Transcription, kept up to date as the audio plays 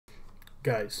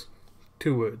Guys,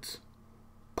 2 words.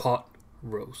 Pot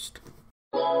roast.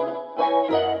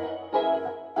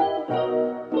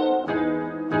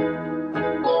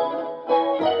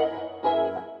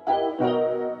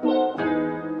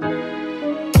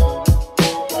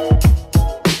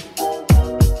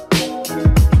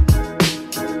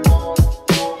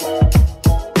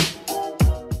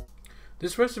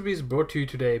 This recipe is brought to you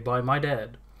today by my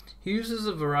dad. He uses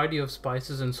a variety of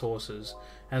spices and sauces,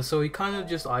 and so he kind of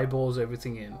just eyeballs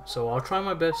everything in. So I'll try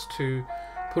my best to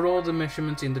put all the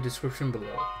measurements in the description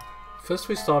below. First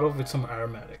we start off with some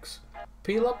aromatics.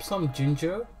 Peel up some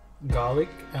ginger, garlic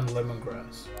and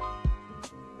lemongrass.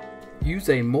 Use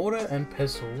a mortar and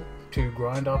pestle to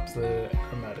grind up the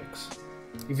aromatics.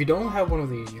 If you don't have one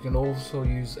of these, you can also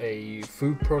use a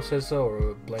food processor or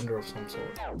a blender of some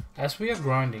sort. As we are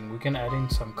grinding, we can add in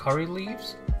some curry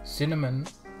leaves, cinnamon,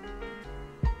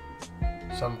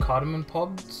 some cardamom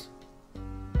pods,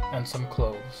 and some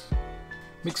cloves.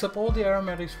 Mix up all the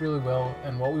aromatics really well,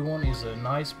 and what we want is a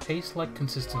nice paste-like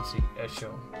consistency as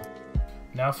shown.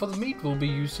 Now for the meat, we'll be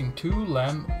using 2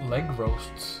 lamb leg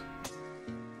roasts.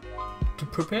 To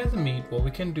prepare the meat, what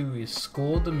we can do is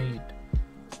score the meat.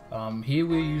 Here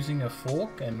we're using a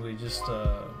fork and we're just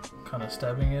kind of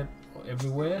stabbing it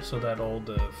everywhere so that all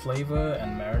the flavor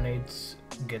and marinades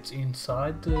gets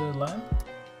inside the lamb.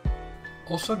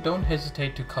 Also, don't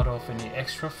hesitate to cut off any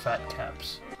extra fat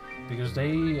caps because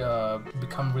they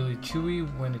become really chewy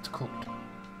when it's cooked.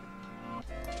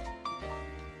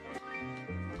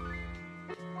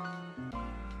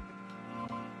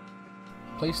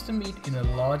 Place the meat in a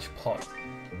large pot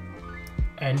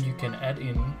and you can add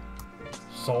in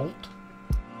salt,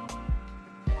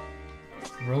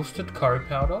 roasted curry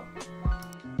powder,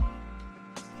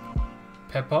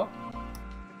 pepper,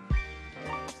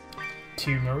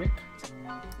 turmeric,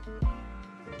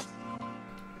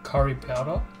 curry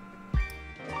powder,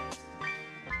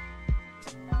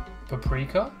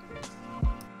 paprika,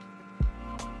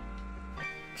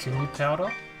 chili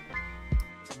powder,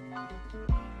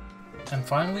 and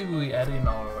finally we add in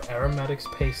our aromatics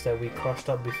paste that we crushed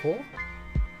up before.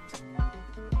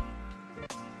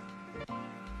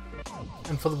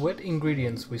 And for the wet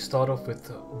ingredients, we start off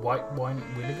with white wine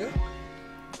vinegar,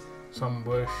 some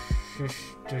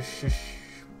Worcestershire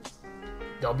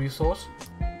sauce,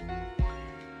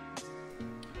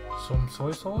 some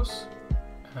soy sauce,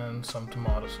 and some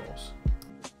tomato sauce,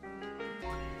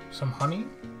 some honey,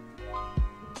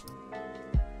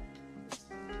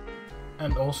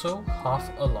 and also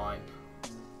half a lime.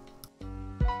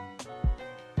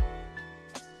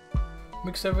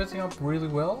 Mix everything up really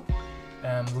well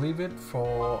and leave it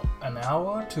for an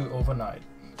hour to overnight.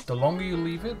 The longer you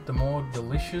leave it, the more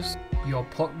delicious your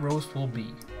pot roast will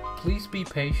be. Please be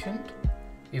patient.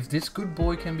 If this good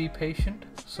boy can be patient,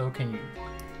 so can you.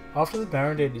 After the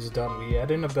marinade is done, we add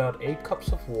in about 8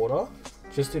 cups of water,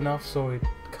 just enough so it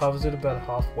covers it about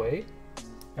halfway.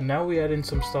 And now we add in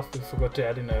some stuff we forgot to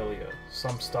add in earlier,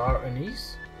 some Star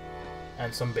Anise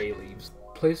and some bay leaves.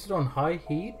 Place it on high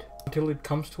heat until it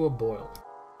comes to a boil.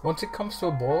 Once it comes to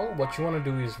a boil, what you want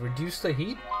to do is reduce the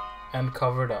heat and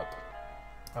cover it up.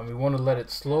 And we want to let it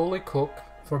slowly cook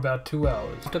for about 2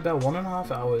 hours. After about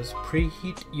 1.5 hours,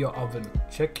 preheat your oven.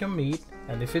 Check your meat,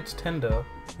 and if it's tender,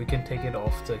 we can take it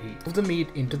off the heat. Move the meat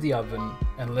into the oven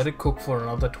and let it cook for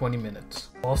another 20 minutes.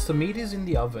 Whilst the meat is in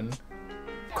the oven,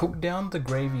 cook down the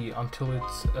gravy until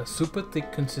it's a super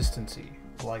thick consistency,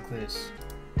 like this.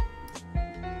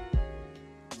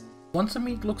 Once the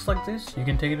meat looks like this, you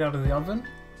can take it out of the oven.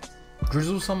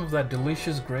 Drizzle some of that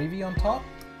delicious gravy on top.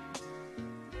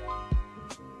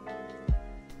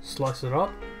 Slice it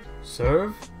up,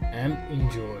 serve, and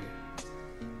enjoy.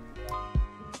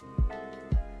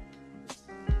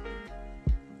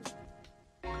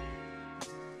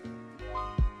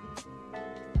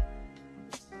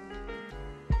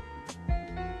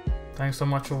 Thanks so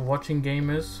much for watching,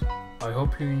 gamers. I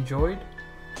hope you enjoyed.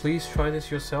 Please try this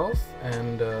yourself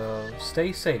and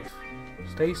stay safe.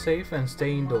 Stay safe and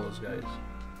stay indoors, guys.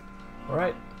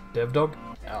 Alright, DevDog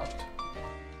out.